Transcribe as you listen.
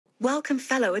Welcome,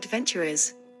 fellow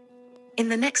adventurers. In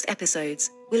the next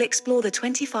episodes, we'll explore the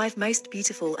 25 most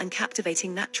beautiful and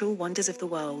captivating natural wonders of the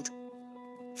world.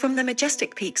 From the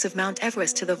majestic peaks of Mount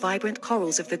Everest to the vibrant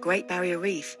corals of the Great Barrier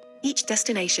Reef, each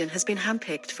destination has been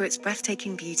handpicked for its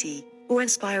breathtaking beauty,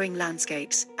 awe-inspiring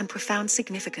landscapes, and profound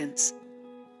significance.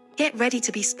 Get ready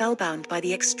to be spellbound by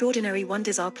the extraordinary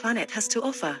wonders our planet has to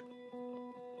offer.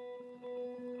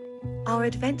 Our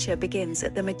adventure begins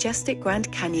at the majestic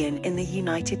Grand Canyon in the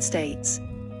United States.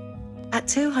 At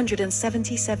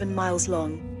 277 miles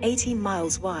long, 18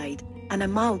 miles wide, and a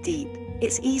mile deep,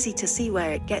 it's easy to see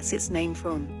where it gets its name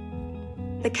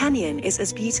from. The canyon is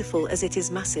as beautiful as it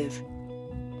is massive.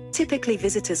 Typically,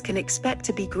 visitors can expect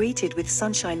to be greeted with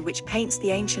sunshine which paints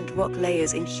the ancient rock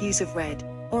layers in hues of red,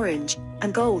 orange,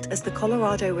 and gold as the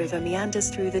Colorado River meanders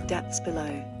through the depths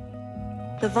below.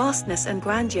 The vastness and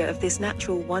grandeur of this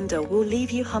natural wonder will leave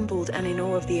you humbled and in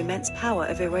awe of the immense power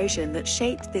of erosion that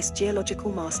shaped this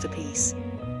geological masterpiece.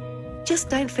 Just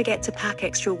don't forget to pack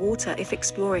extra water if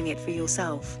exploring it for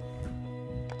yourself.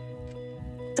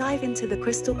 Dive into the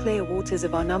crystal clear waters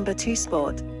of our number 2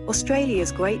 spot,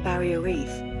 Australia's Great Barrier Reef,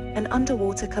 an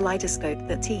underwater kaleidoscope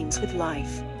that teems with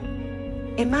life.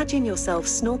 Imagine yourself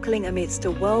snorkeling amidst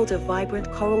a world of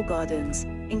vibrant coral gardens,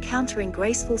 encountering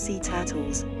graceful sea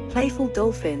turtles, playful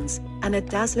dolphins, and a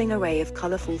dazzling array of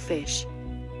colorful fish.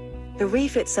 The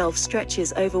reef itself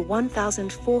stretches over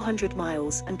 1,400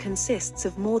 miles and consists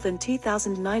of more than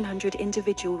 2,900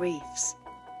 individual reefs.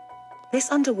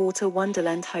 This underwater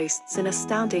wonderland hosts an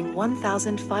astounding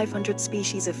 1,500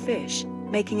 species of fish,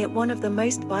 making it one of the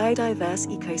most biodiverse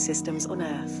ecosystems on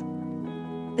Earth.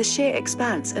 The sheer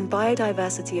expanse and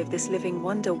biodiversity of this living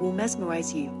wonder will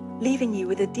mesmerize you, leaving you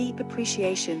with a deep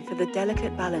appreciation for the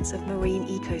delicate balance of marine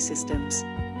ecosystems.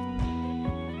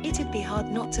 It'd be hard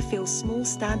not to feel small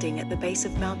standing at the base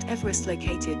of Mount Everest,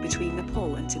 located between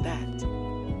Nepal and Tibet.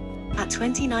 At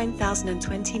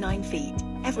 29,029 feet,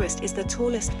 Everest is the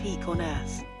tallest peak on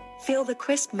Earth. Feel the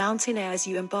crisp mountain air as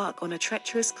you embark on a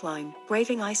treacherous climb,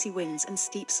 braving icy winds and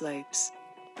steep slopes.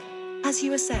 As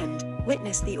you ascend,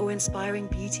 witness the awe-inspiring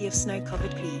beauty of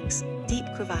snow-covered peaks, deep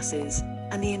crevasses,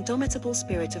 and the indomitable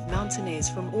spirit of mountaineers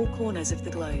from all corners of the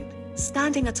globe.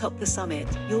 Standing atop the summit,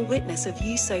 you'll witness a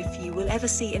view so few will ever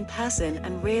see in person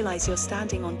and realize you're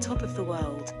standing on top of the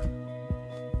world.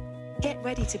 Get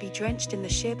ready to be drenched in the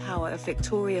sheer power of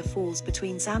Victoria Falls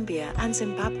between Zambia and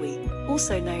Zimbabwe,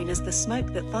 also known as the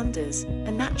Smoke That Thunders,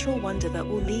 a natural wonder that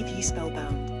will leave you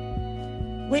spellbound.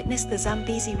 Witness the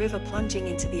Zambezi River plunging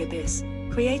into the abyss,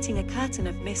 creating a curtain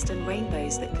of mist and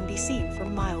rainbows that can be seen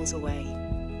from miles away.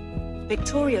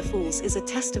 Victoria Falls is a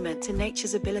testament to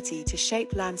nature's ability to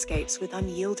shape landscapes with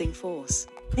unyielding force.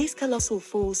 These colossal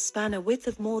falls span a width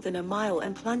of more than a mile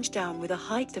and plunge down with a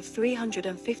height of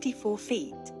 354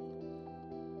 feet.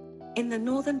 In the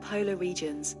northern polar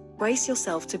regions, brace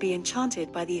yourself to be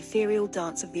enchanted by the ethereal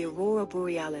dance of the Aurora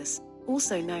Borealis,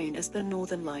 also known as the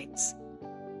Northern Lights.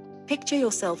 Picture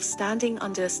yourself standing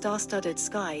under a star-studded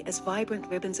sky as vibrant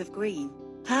ribbons of green,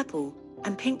 purple,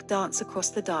 and pink dance across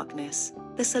the darkness.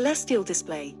 The celestial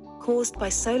display, caused by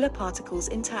solar particles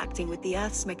interacting with the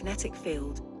Earth's magnetic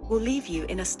field, will leave you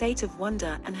in a state of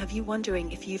wonder and have you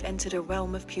wondering if you've entered a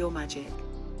realm of pure magic.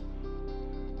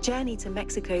 Journey to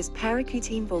Mexico's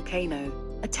Paricutin volcano,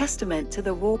 a testament to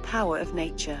the raw power of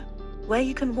nature, where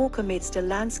you can walk amidst a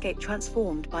landscape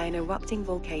transformed by an erupting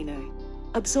volcano.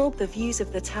 Absorb the views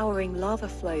of the towering lava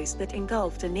flows that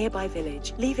engulfed a nearby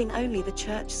village, leaving only the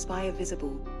church spire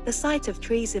visible. The sight of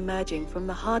trees emerging from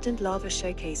the hardened lava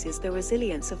showcases the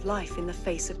resilience of life in the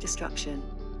face of destruction.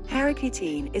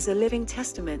 Paricutin is a living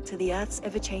testament to the Earth's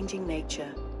ever-changing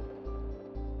nature.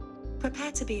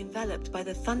 Prepare to be enveloped by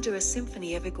the thunderous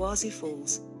symphony of Iguazu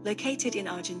Falls, located in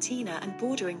Argentina and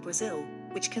bordering Brazil,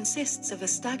 which consists of a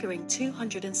staggering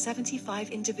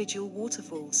 275 individual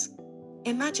waterfalls.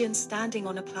 Imagine standing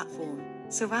on a platform,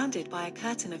 surrounded by a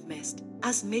curtain of mist,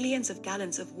 as millions of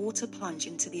gallons of water plunge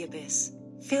into the abyss.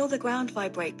 Feel the ground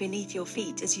vibrate beneath your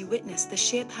feet as you witness the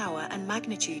sheer power and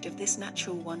magnitude of this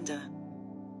natural wonder.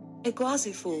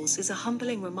 Iguazu Falls is a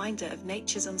humbling reminder of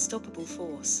nature's unstoppable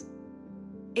force.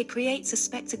 It creates a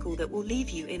spectacle that will leave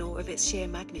you in awe of its sheer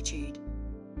magnitude.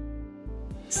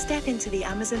 Step into the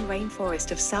Amazon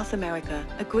rainforest of South America,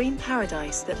 a green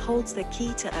paradise that holds the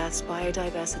key to Earth's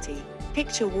biodiversity.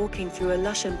 Picture walking through a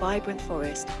lush and vibrant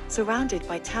forest, surrounded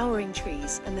by towering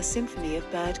trees and the symphony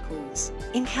of bird calls.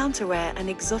 Encounter rare and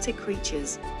exotic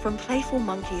creatures, from playful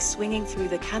monkeys swinging through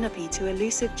the canopy to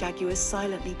elusive jaguars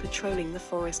silently patrolling the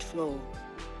forest floor.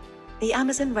 The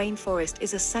Amazon rainforest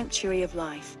is a sanctuary of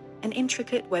life, an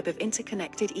intricate web of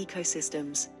interconnected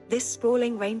ecosystems. This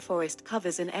sprawling rainforest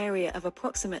covers an area of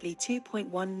approximately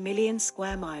 2.1 million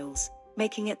square miles,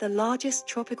 making it the largest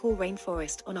tropical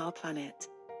rainforest on our planet.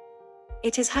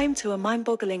 It is home to a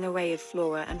mind-boggling array of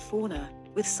flora and fauna,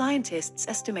 with scientists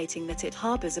estimating that it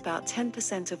harbors about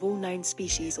 10% of all known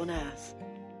species on Earth.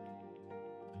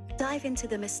 Dive into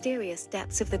the mysterious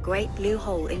depths of the Great Blue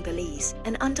Hole in Belize,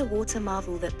 an underwater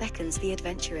marvel that beckons the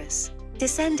adventurous.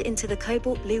 Descend into the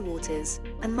cobalt blue waters,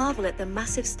 and marvel at the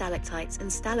massive stalactites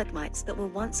and stalagmites that were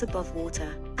once above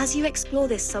water. As you explore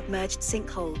this submerged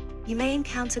sinkhole, you may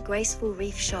encounter graceful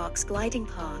reef sharks gliding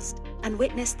past, and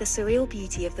witness the surreal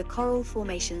beauty of the coral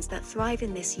formations that thrive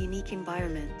in this unique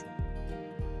environment.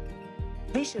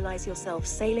 Visualize yourself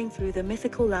sailing through the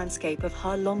mythical landscape of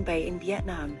Ha Long Bay in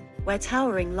Vietnam, where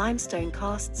towering limestone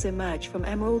casts emerge from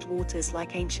emerald waters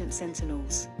like ancient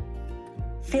sentinels.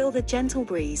 Feel the gentle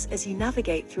breeze as you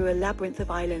navigate through a labyrinth of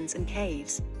islands and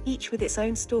caves, each with its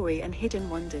own story and hidden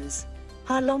wonders.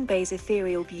 Ha Long Bay's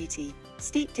ethereal beauty,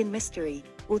 steeped in mystery,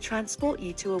 will transport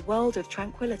you to a world of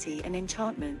tranquility and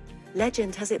enchantment.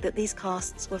 Legend has it that these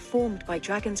casts were formed by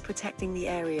dragons protecting the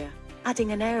area,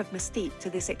 adding an air of mystique to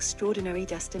this extraordinary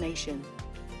destination.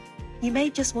 You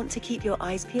may just want to keep your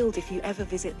eyes peeled if you ever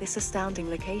visit this astounding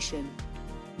location.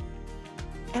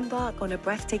 Embark on a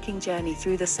breathtaking journey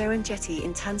through the Serengeti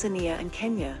in Tanzania and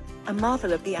Kenya, a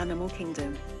marvel of the animal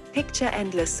kingdom. Picture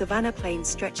endless savanna plains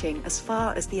stretching as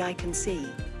far as the eye can see.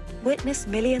 Witness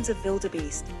millions of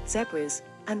wildebeest, zebras,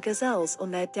 and gazelles on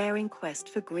their daring quest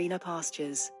for greener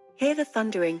pastures. Hear the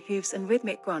thundering hooves and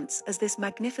rhythmic grunts as this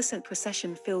magnificent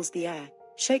procession fills the air,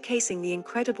 showcasing the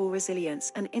incredible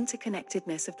resilience and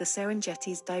interconnectedness of the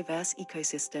Serengeti's diverse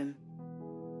ecosystem.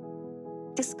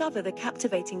 Discover the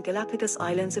captivating Galapagos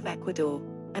Islands of Ecuador,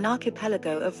 an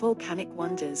archipelago of volcanic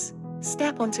wonders.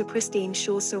 Step onto pristine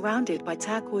shores surrounded by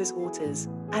turquoise waters,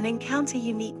 and encounter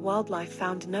unique wildlife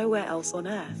found nowhere else on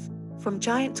Earth. From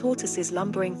giant tortoises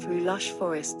lumbering through lush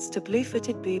forests to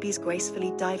blue-footed boobies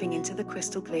gracefully diving into the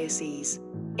crystal-clear seas.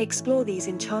 Explore these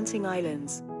enchanting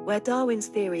islands, where Darwin's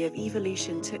theory of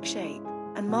evolution took shape,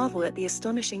 and marvel at the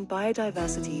astonishing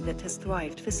biodiversity that has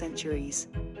thrived for centuries.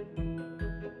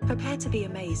 Prepare to be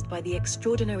amazed by the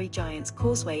extraordinary Giant's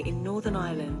Causeway in Northern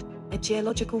Ireland, a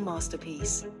geological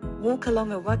masterpiece. Walk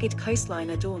along a rugged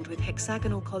coastline adorned with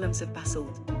hexagonal columns of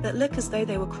basalt that look as though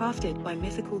they were crafted by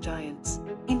mythical giants.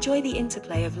 Enjoy the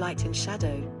interplay of light and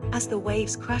shadow as the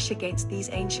waves crash against these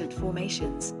ancient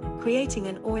formations, creating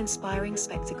an awe-inspiring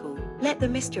spectacle. Let the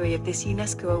mystery of this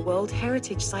UNESCO World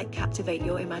Heritage Site captivate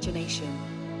your imagination.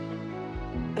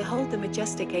 Behold the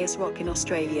majestic Ayers Rock in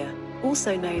Australia,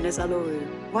 also known as Uluru,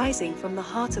 rising from the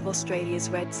heart of Australia's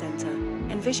Red Centre.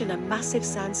 Envision a massive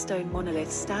sandstone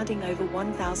monolith standing over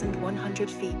 1,100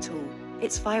 feet tall,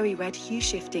 its fiery red hue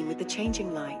shifting with the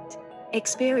changing light.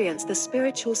 Experience the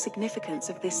spiritual significance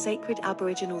of this sacred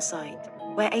Aboriginal site,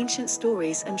 where ancient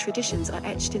stories and traditions are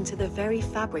etched into the very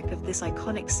fabric of this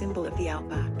iconic symbol of the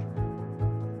outback.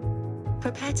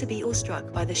 Prepare to be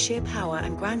awestruck by the sheer power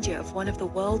and grandeur of one of the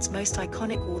world's most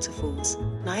iconic waterfalls,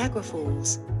 Niagara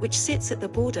Falls, which sits at the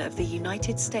border of the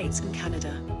United States and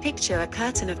Canada. Picture a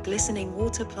curtain of glistening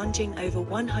water plunging over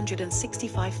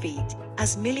 165 feet,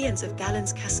 as millions of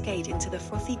gallons cascade into the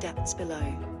frothy depths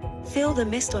below. Feel the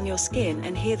mist on your skin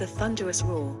and hear the thunderous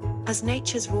roar, as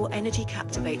nature's raw energy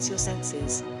captivates your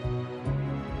senses.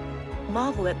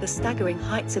 Marvel at the staggering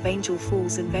heights of Angel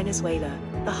Falls in Venezuela,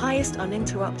 the highest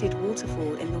uninterrupted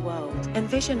waterfall in the world.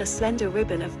 Envision a slender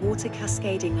ribbon of water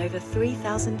cascading over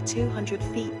 3,200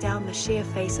 feet down the sheer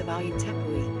face of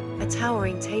Ollantaytambo, a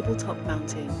towering tabletop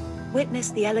mountain.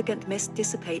 Witness the elegant mist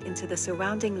dissipate into the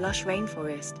surrounding lush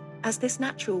rainforest, as this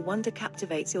natural wonder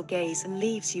captivates your gaze and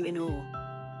leaves you in awe.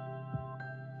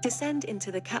 Descend into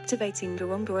the captivating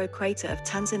Ngorongoro crater of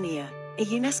Tanzania, a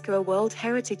UNESCO World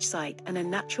Heritage Site and a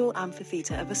natural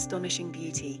amphitheater of astonishing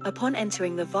beauty. Upon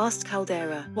entering the vast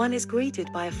caldera, one is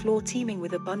greeted by a floor teeming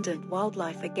with abundant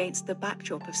wildlife against the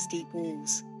backdrop of steep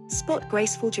walls. Spot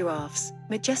graceful giraffes,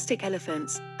 majestic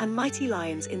elephants, and mighty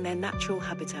lions in their natural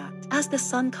habitat. As the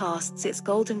sun casts its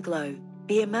golden glow,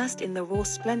 be immersed in the raw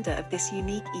splendor of this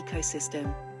unique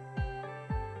ecosystem.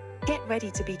 Get ready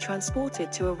to be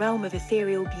transported to a realm of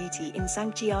ethereal beauty in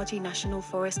Zhangjiajie National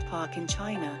Forest Park in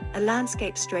China, a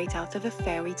landscape straight out of a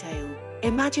fairy tale.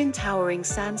 Imagine towering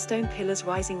sandstone pillars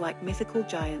rising like mythical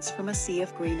giants from a sea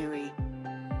of greenery.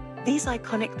 These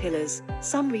iconic pillars,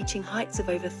 some reaching heights of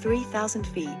over 3,000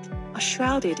 feet, are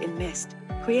shrouded in mist,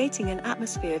 creating an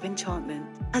atmosphere of enchantment.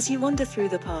 As you wander through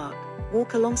the park,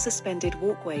 walk along suspended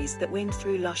walkways that wind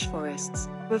through lush forests,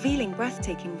 revealing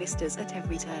breathtaking vistas at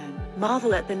every turn.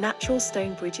 Marvel at the natural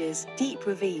stone bridges, deep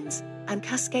ravines, and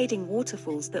cascading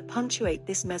waterfalls that punctuate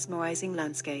this mesmerizing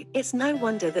landscape. It's no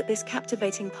wonder that this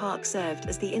captivating park served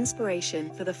as the inspiration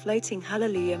for the floating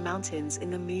Hallelujah Mountains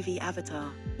in the movie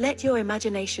Avatar. Let your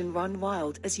imagination run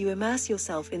wild as you immerse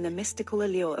yourself in the mystical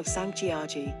allure of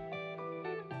Zhangjiajie.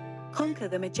 Conquer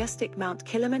the majestic Mount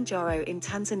Kilimanjaro in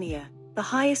Tanzania, the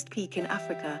highest peak in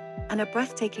Africa, and a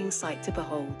breathtaking sight to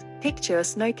behold. Picture a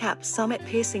snow-capped summit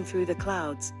piercing through the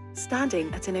clouds,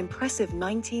 standing at an impressive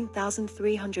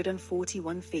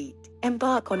 19,341 feet.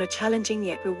 Embark on a challenging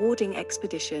yet rewarding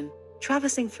expedition,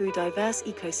 traversing through diverse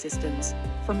ecosystems,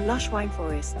 from lush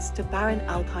rainforests to barren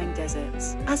alpine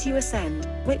deserts. As you ascend,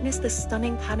 witness the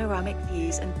stunning panoramic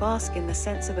views and bask in the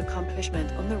sense of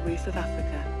accomplishment on the roof of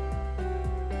Africa.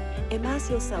 Immerse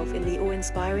yourself in the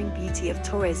awe-inspiring beauty of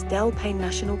Torres del Paine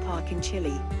National Park in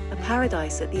Chile, a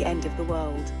paradise at the end of the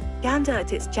world. Gander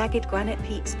at its jagged granite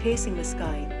peaks piercing the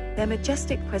sky, their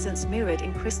majestic presence mirrored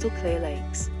in crystal-clear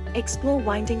lakes. Explore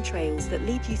winding trails that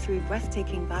lead you through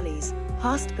breathtaking valleys,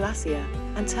 past glacier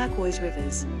and turquoise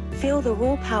rivers. Feel the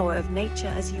raw power of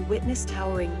nature as you witness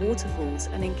towering waterfalls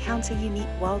and encounter unique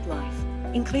wildlife,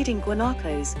 including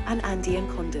guanacos and Andean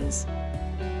condors.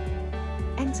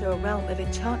 Enter a realm of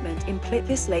enchantment in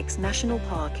Plitvice Lakes National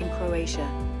Park in Croatia,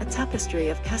 a tapestry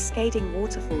of cascading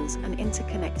waterfalls and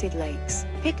interconnected lakes.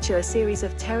 Picture a series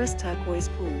of terraced turquoise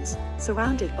pools,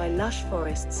 surrounded by lush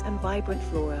forests and vibrant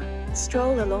flora.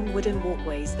 Stroll along wooden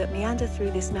walkways that meander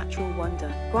through this natural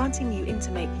wonder, granting you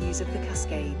intimate views of the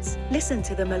Cascades. Listen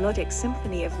to the melodic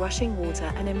symphony of rushing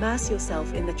water and immerse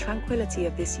yourself in the tranquility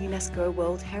of this UNESCO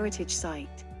World Heritage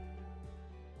Site.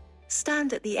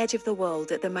 Stand at the edge of the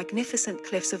world at the magnificent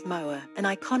cliffs of Moher, an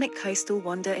iconic coastal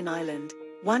wonder in Ireland.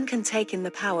 One can take in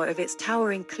the power of its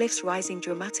towering cliffs rising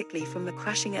dramatically from the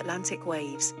crashing Atlantic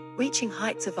waves, reaching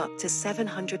heights of up to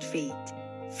 700 feet.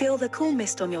 Feel the cool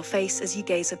mist on your face as you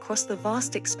gaze across the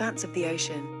vast expanse of the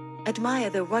ocean. Admire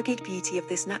the rugged beauty of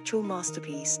this natural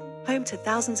masterpiece, home to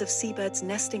thousands of seabirds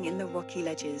nesting in the rocky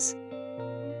ledges.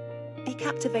 Be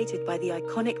captivated by the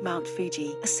iconic Mount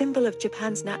Fuji, a symbol of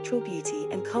Japan's natural beauty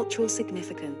and cultural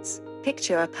significance.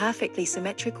 Picture a perfectly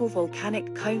symmetrical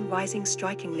volcanic cone rising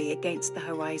strikingly against the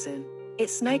horizon.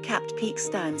 Its snow-capped peak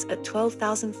stands at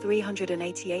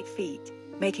 12,388 feet,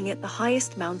 making it the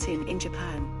highest mountain in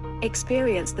Japan.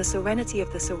 Experience the serenity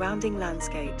of the surrounding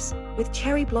landscapes, with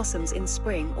cherry blossoms in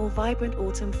spring or vibrant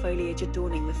autumn foliage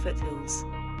adorning the foothills.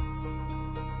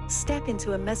 Step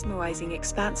into a mesmerizing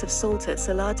expanse of salt at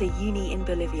Salar de Uyuni in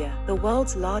Bolivia, the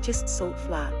world's largest salt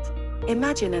flat.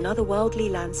 Imagine an otherworldly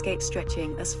landscape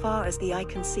stretching as far as the eye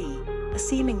can see, a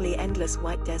seemingly endless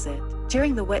white desert.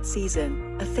 During the wet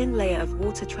season, a thin layer of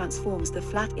water transforms the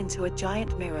flat into a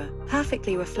giant mirror,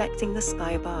 perfectly reflecting the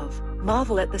sky above.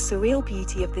 Marvel at the surreal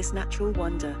beauty of this natural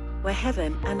wonder, where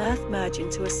heaven and earth merge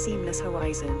into a seamless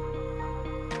horizon.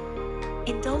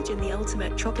 Indulge in the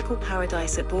ultimate tropical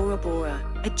paradise at Bora Bora,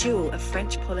 a jewel of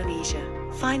French Polynesia.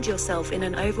 Find yourself in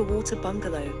an overwater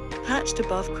bungalow, perched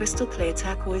above crystal-clear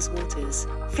turquoise waters.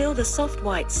 Feel the soft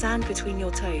white sand between your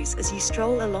toes as you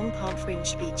stroll along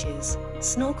palm-fringed beaches.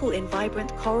 Snorkel in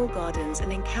vibrant coral gardens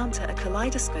and encounter a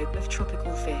kaleidoscope of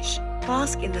tropical fish.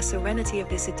 Bask in the serenity of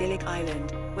this idyllic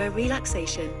island, where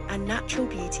relaxation and natural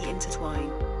beauty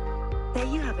intertwine. There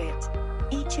you have it.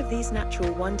 Each of these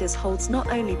natural wonders holds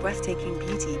not only breathtaking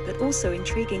beauty but also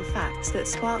intriguing facts that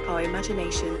spark our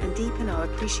imagination and deepen our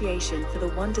appreciation for the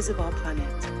wonders of our planet.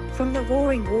 From the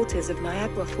roaring waters of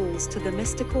Niagara Falls to the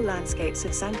mystical landscapes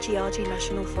of Zhangjiajie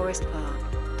National Forest Park,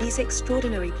 these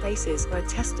extraordinary places are a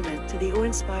testament to the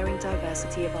awe-inspiring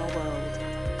diversity of our world.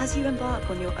 As you embark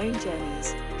on your own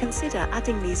journeys, consider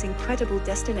adding these incredible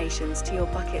destinations to your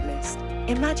bucket list.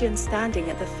 Imagine standing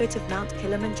at the foot of Mount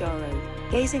Kilimanjaro,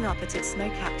 gazing up at its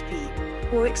snow-capped peak,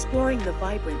 or exploring the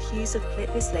vibrant hues of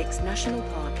Plitvice Lakes National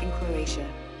Park in Croatia.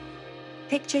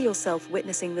 Picture yourself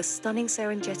witnessing the stunning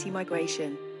Serengeti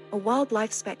migration, a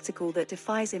wildlife spectacle that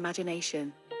defies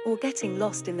imagination, or getting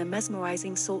lost in the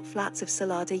mesmerizing salt flats of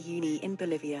Salar de Uyuni in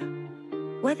Bolivia.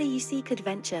 Whether you seek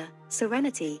adventure,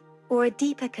 serenity, or a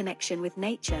deeper connection with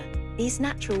nature, these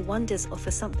natural wonders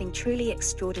offer something truly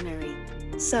extraordinary.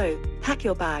 So, pack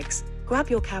your bags, grab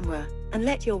your camera, and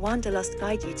let your wanderlust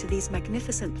guide you to these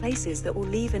magnificent places that will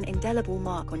leave an indelible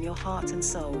mark on your heart and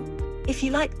soul. If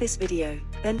you liked this video,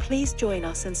 then please join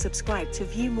us and subscribe to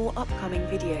view more upcoming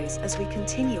videos as we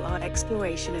continue our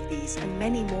exploration of these and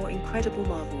many more incredible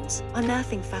marvels,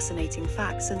 unearthing fascinating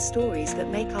facts and stories that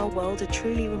make our world a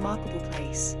truly remarkable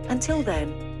place. Until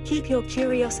then, keep your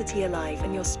curiosity alive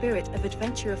and your spirit of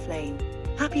adventure aflame.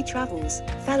 Happy travels,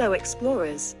 fellow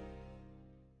explorers.